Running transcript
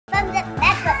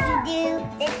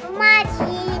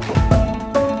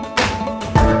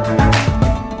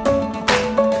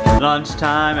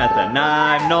Lunchtime at the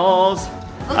Nine Knolls.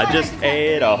 I just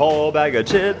ate a whole bag of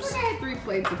chips. I had 3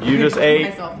 plates of You just ate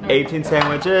myself. 18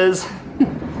 sandwiches.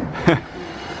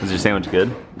 Was your sandwich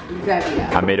good? Exactly,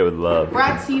 yeah. I made it with love.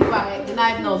 Brought to you by the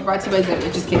Nine Knolls, brought to you by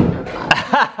Zebra. Just kidding, no, it's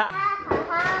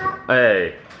not.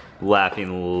 Hey,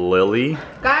 laughing Lily.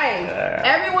 Guys,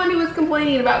 everyone who was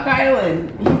complaining about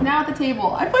Kylan, he's now at the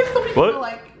table. I feel like so many people are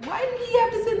like, why did he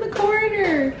have to sit in the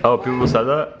corner? Oh, people said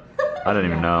that? I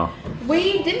didn't even know.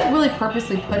 We didn't really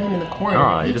purposely put him in the corner.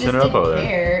 No, he just just ended up didn't over there.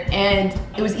 care, and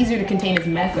it was easier to contain his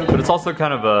mess over But it's also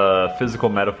kind of a physical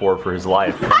metaphor for his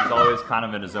life. He's always kind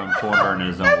of in his own corner and in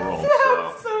his own world.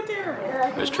 That's so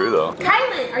terrible. It's true though.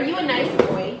 Kylan, are you a nice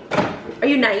boy? Are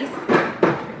you nice?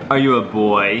 Are you a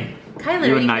boy? Kylan,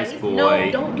 You're are a you nice boy.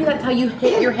 No, don't do that. That's how you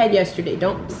hit your head yesterday.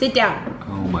 Don't sit down.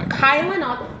 Oh my god.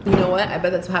 Kylan, you know what? I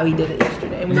bet that's how he did it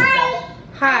yesterday. Hi.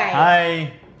 Hi.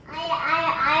 Hi.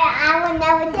 I will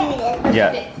never do this.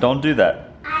 Yeah, don't do that.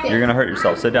 You're gonna hurt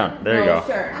yourself. Sit down. There you go.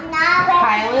 Sir. I'm not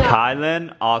ready. Kylan.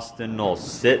 Kylan Austin Knowles,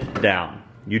 sit down.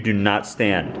 You do not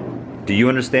stand. Do you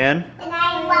understand? And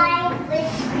I like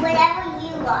with whatever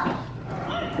you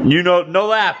like. You know, no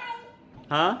laugh.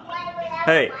 Huh?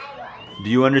 Hey, do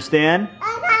you understand?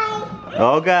 Okay.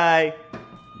 Okay.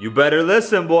 You better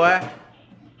listen, boy.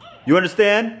 You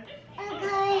understand?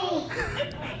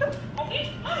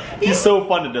 Okay. He's so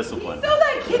fun to discipline. So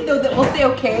that kid though that will say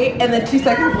okay, and then 2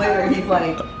 seconds later he's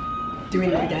like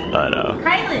doing it again. I know.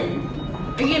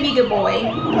 Kylan, are you gonna be a good boy?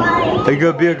 Hey,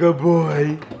 gonna be a good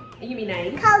boy. Are you gonna be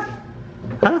nice?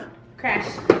 Huh? Crash.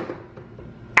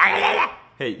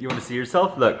 Hey, you wanna see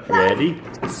yourself? Look, ready,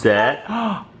 set.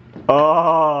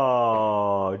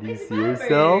 Oh, do you see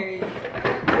yourself?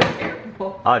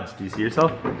 Odds, do you see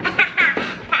yourself?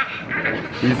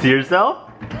 Do you see yourself?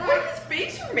 What's this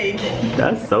face you're making?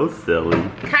 That's so silly.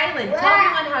 Kylan, tell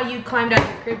everyone how you climbed out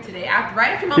your crib today.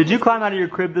 Right after mom. Did you climb out of your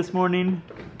crib this morning?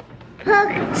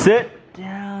 Sit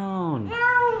down.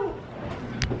 No.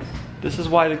 This is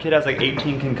why the kid has like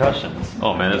 18 concussions.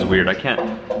 Oh man, that's weird.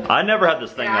 I never had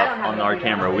this thing Yeah, I don't up have on it our either.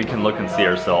 camera. We can look and see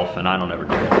ourselves, and I don't ever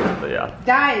do it. But yeah.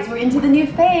 Guys, we're into the new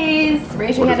phase.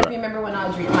 Raise your What hand is if that? you remember when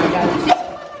Audrey climbed out.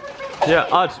 Yeah,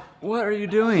 Odds, what are you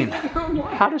doing?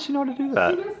 How does she know how to do She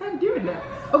that? knows how to do it now.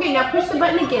 Okay, now push the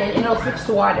button again and it'll switch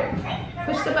to water.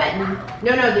 Push the button.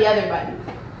 No, the other button.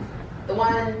 The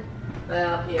one,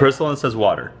 well, yeah. First one says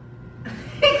water.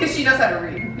 Because she knows how to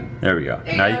read. There we go.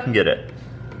 There you Now go. you can get it.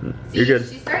 See, You're good.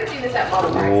 She started doing this at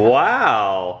bottle packs.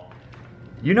 Wow.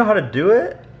 You know how to do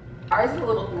it? Ours is a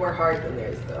little more hard than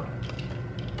theirs, though.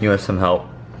 You want some help?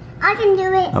 I can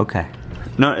do it. Okay.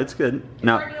 No, it's good.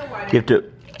 Now, Pour it in the water. you have to,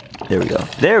 there we go.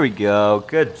 There we go.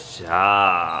 Good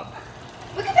job.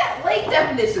 Look at that leg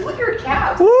definition. Look at her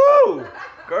calves. Woo!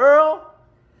 Girl.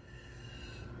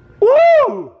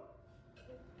 Woo!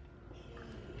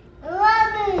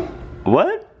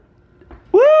 What?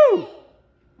 Woo!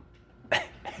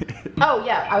 Oh,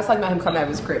 yeah. I was talking about him coming out of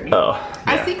his crib. Oh.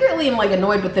 I secretly am like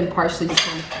annoyed, but then partially just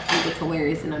kind of think it's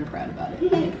hilarious and I'm proud about it. I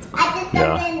think it's fun. I just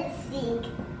Yeah. didn't sink.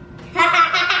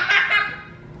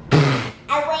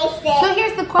 I wasted. So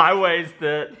here's the I question. wasted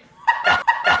it.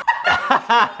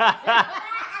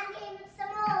 I'm getting some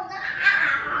more.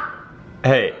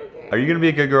 Hey, are you gonna be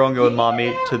a good girl and go with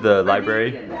mommy to the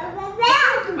library?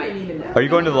 You might need to know. Are you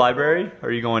going to the library or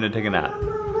are you going to take a nap?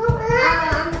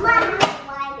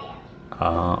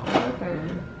 Oh. Okay.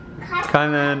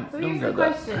 Kind of. So here's the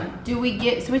question. Do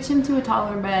we switch him to a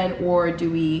taller bed or do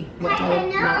we, what type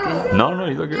of napkin? No,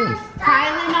 you look good.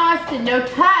 Kylan Austin, no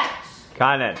touch.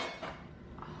 Kylan.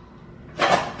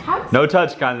 How No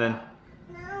touch, Kylan.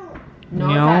 No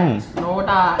No. touch. No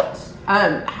touch.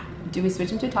 Do we switch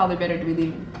him to a taller bed or do we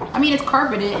leave him? I mean, it's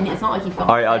carpeted and it's not like he fell.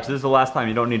 All right, Alex, this is the last time.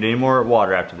 You don't need any more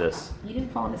water after this. He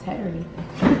didn't fall on his head or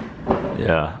anything.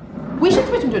 Yeah. We should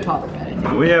switch him to a taller bed, I think.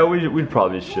 Well, yeah, we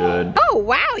probably should. Oh,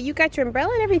 wow. You got your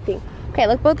umbrella and everything. Okay,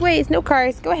 look both ways. No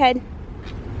cars. Go ahead.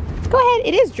 Go ahead.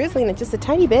 It is drizzling. It's just a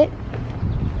tiny bit.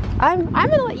 I'm going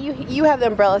to let you have the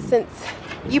umbrella since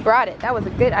you brought it. That was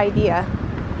a good idea.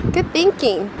 Good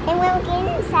thinking. And when we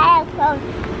get inside, I'll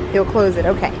close. You'll close it.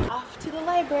 Okay. Off to the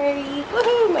library.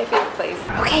 Woohoo, my favorite place.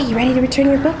 Okay, you ready to return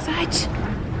your books, Aj?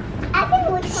 I think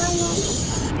which one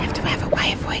is. I have to have a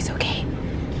quiet voice, okay?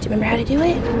 Do you remember how to do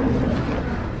it?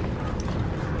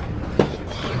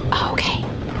 Oh, okay.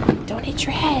 Don't hit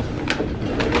your head.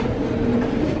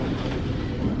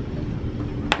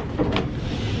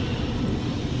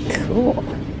 Cool.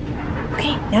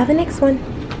 Okay, now the next one.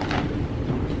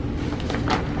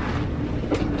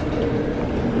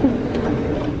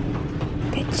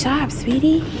 Good job,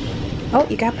 sweetie. Oh,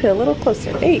 you gotta put it a little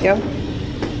closer. There you go.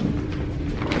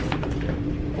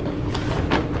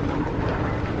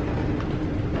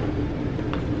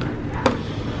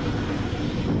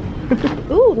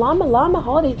 Ooh, llama llama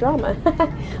holiday drama.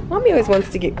 Mommy always wants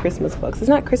to get Christmas books. It's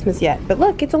not Christmas yet, but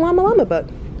look, it's a llama llama book.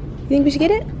 You think we should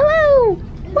get it? Hello!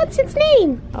 What's its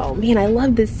name? Oh man, I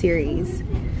love this series.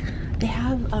 They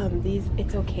have these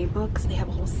It's Okay books. They have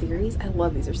a whole series. I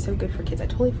love these. They're so good for kids. I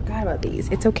totally forgot about these.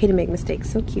 It's okay to make mistakes.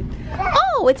 So cute.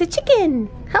 Oh, it's a chicken.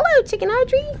 Hello, chicken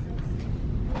Audrey.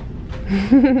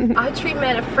 Audrey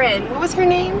met a friend. What was her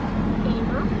name?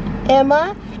 Emma.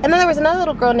 Emma. And then there was another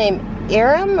little girl named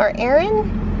Aram or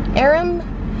Erin. Aram.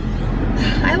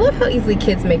 I love how easily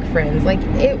kids make friends. Like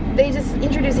they just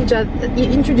introduce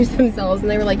themselves, and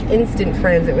they were like instant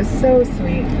friends. It was so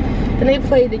sweet. And they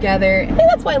played together. I think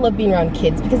that's why I love being around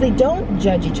kids, because they don't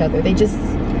judge each other.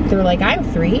 They're like, I'm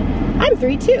 3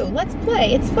 too. Let's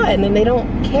play. It's fun. And they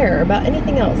don't care about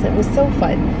anything else. It was so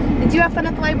fun. Did you have fun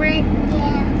at the library?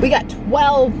 Yeah. We got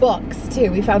 12 books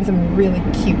too. We found some really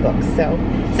cute books. So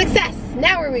success.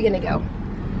 Now where are we gonna go?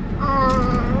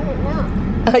 I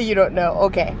don't know. You don't know.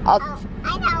 Okay. I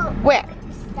know. Where?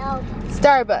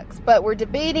 Starbucks. But we're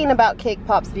debating about cake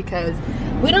pops because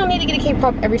we don't need to get a cake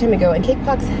pop every time we go, and cake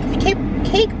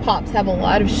pops have a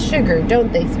lot of sugar,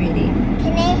 don't they, sweetie?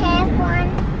 Can I have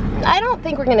one? I don't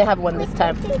think we're gonna have one this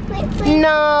time. Please.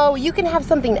 No, you can have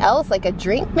something else, like a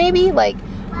drink maybe, like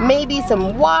maybe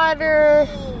some water.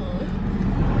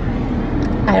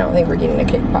 I don't think we're getting a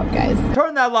cake pop, guys.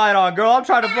 Turn that light on, girl. I'm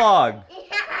trying to vlog.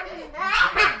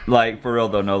 Like, for real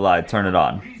though, no lie. Turn it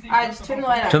on. Alright, just turn the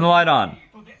light on. Turn the light on.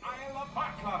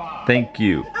 Thank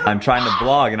you. I'm trying to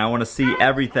vlog and I want to see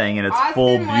everything in its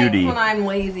full beauty. When I'm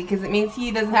lazy, because it means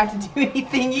he doesn't have to do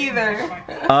anything either.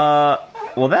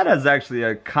 Well, that is actually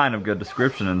a kind of good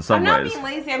description in some ways. I'm not being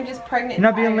lazy, I'm just pregnant. You're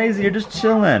not being lazy, you're just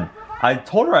chilling. I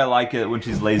told her I like it when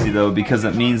she's lazy though, because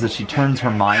it means that she turns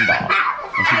her mind off.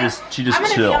 And she just I'm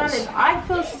gonna chills. be honest, I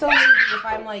feel so lazy if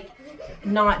I'm like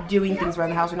not doing things around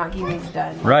the house or not getting things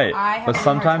done. Right, but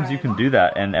sometimes you can do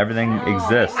that and everything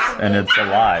exists and it's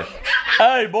alive.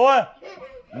 Hey, boy!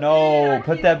 No,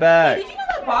 put that back. Did you know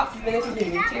that box has been there since we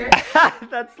moved here?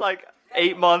 That's like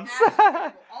 8 months.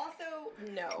 Also,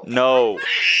 no. No.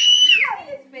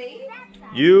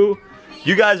 You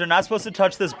guys are not supposed to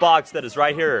touch this box that is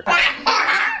right here.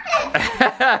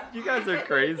 You guys are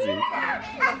crazy.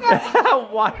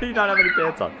 Why do you not have any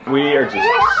pants on? We are just I'm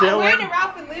wearing chilling. a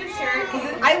Ralph and Lou shirt because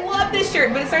I love this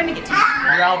shirt, but it's starting to get too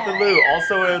small. Ralph and Lou.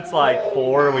 Also, it's like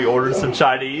 4 and we ordered some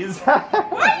Chinese. Why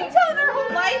are you telling our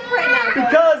whole life right now?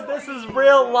 Because this is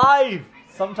real life.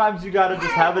 Sometimes you gotta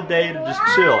just have a day to just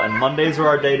chill, and Mondays are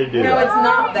our day to do No, that. it's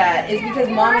not that. It's because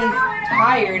Mommy's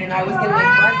tired and I was gonna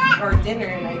make breakfast or dinner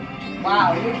and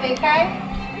wow. You okay, Kai?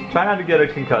 Try not to get a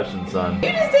concussion, son.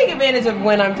 You just take advantage of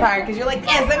when I'm tired because you're like,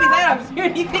 yes, that means I don't have to do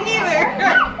anything either.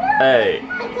 Hey,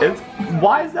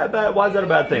 why is that bad? Why is that a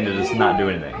bad thing to just not do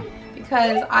anything?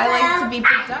 Because I like to be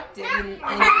productive and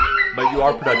But you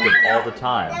are productive all the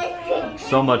time.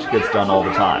 So much gets done all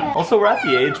the time. Also, we're at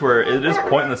the age where it is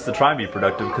pointless to try and be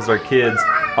productive because our kids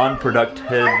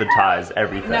unproductivitize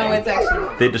everything. no, it's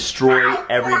actually They destroy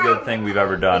every good thing we've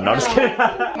ever done. No, I'm just kidding.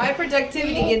 my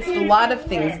productivity gets a lot of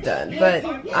things done, but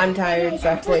I'm tired, so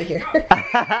I have to lay here.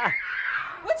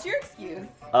 What's your excuse?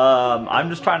 I'm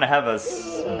just trying to have a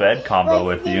bed combo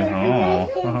with you.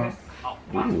 Oh.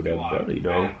 Ooh, that belly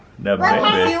though. That See,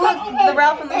 baby. look, the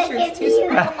Ralph and Lou shirt's too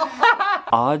small.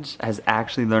 Odge has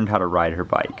actually learned how to ride her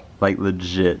bike. Like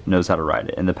legit knows how to ride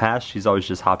it. In the past, she's always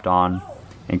just hopped on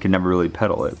and could never really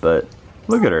pedal it. But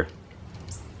look at her.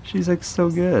 She's like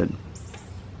so good.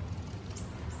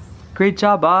 Great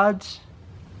job, Odge.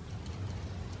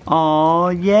 Aw,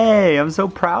 yay. I'm so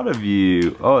proud of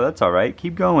you. Oh, that's all right.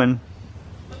 Keep going.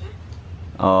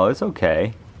 Oh, it's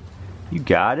okay. You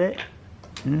got it.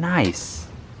 Nice.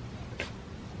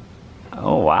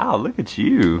 Oh, wow. Look at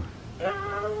you.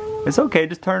 It's okay.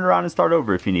 Just turn around and start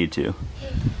over if you need to.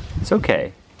 It's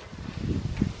okay.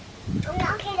 I'm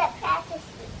not good at practicing.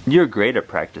 You're great at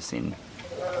practicing.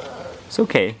 It's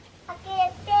okay. I'm good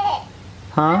at fit.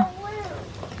 Huh?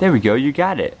 There we go. You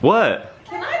got it. What?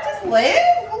 Can I just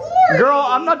live? Girl,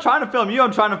 I'm not trying to film you.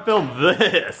 I'm trying to film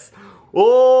this.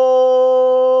 Oh,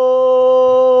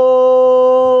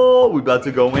 we about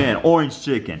to go in. Orange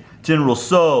chicken, General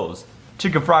Tso's,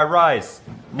 chicken fried rice,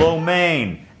 lo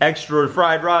mein, extra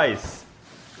fried rice.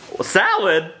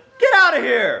 Salad? Get out of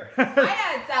here. I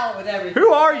had salad with everything.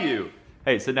 Who are you?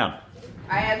 Hey, sit down.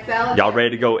 I had salad. Y'all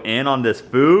ready to go in on this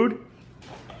food?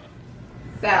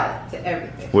 Salad to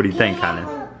everything. What do you think, honey?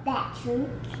 That drink.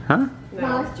 Huh? No.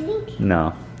 Mom's drink.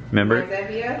 No. Remember?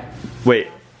 Zevia? Wait.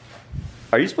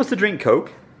 Are you supposed to drink Coke?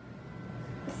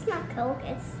 It's not Coke,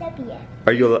 it's Sepia.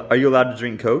 Are you allowed to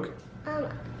drink Coke?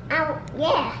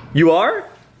 Yeah. You are?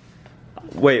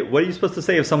 Wait, what are you supposed to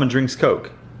say if someone drinks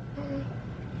Coke?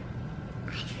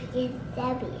 It's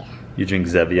Zevia. You drink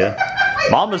Zevia?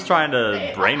 Mom was trying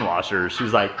to brainwash her. She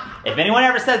was like, if anyone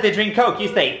ever says they drink Coke, you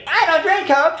say, I don't drink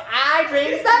Coke, I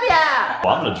drink Zevia.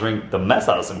 Well, I'm gonna drink the mess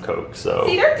out of some Coke, so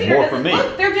See, their dinner more for me.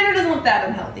 Their dinner doesn't look that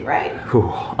unhealthy, right? Whew,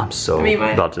 I'm so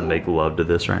about to make love to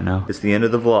this right now. It's the end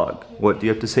of the vlog. What do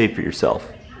you have to say for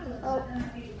yourself?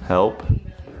 Help?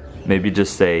 Maybe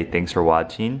just say thanks for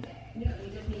watching.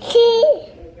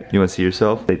 You want to see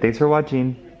yourself? Say thanks for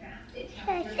watching.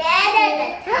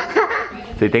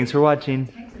 Say thanks for watching.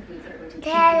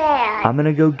 I'm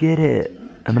gonna go get it.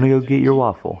 I'm gonna go get your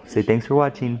waffle. Say thanks for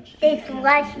watching. Thanks for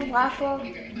watching, waffle.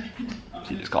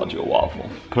 She just called you a waffle.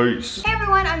 Peace. Hey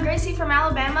everyone, I'm Gracie from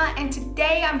Alabama, and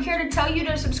today I'm here to tell you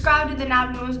to subscribe to the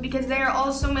Nabnos because they are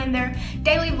awesome and their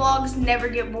daily vlogs never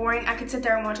get boring. I could sit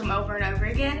there and watch them over and over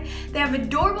again. They have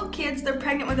adorable kids. They're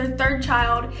pregnant with their 3rd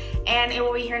child, and it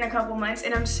will be here in a couple months,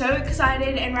 and I'm so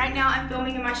excited. And right now I'm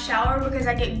filming in my shower because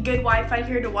I get good Wi-Fi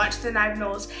here to watch the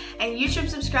Nabnos, and you should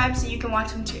subscribe so you can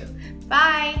watch them too.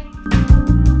 Bye!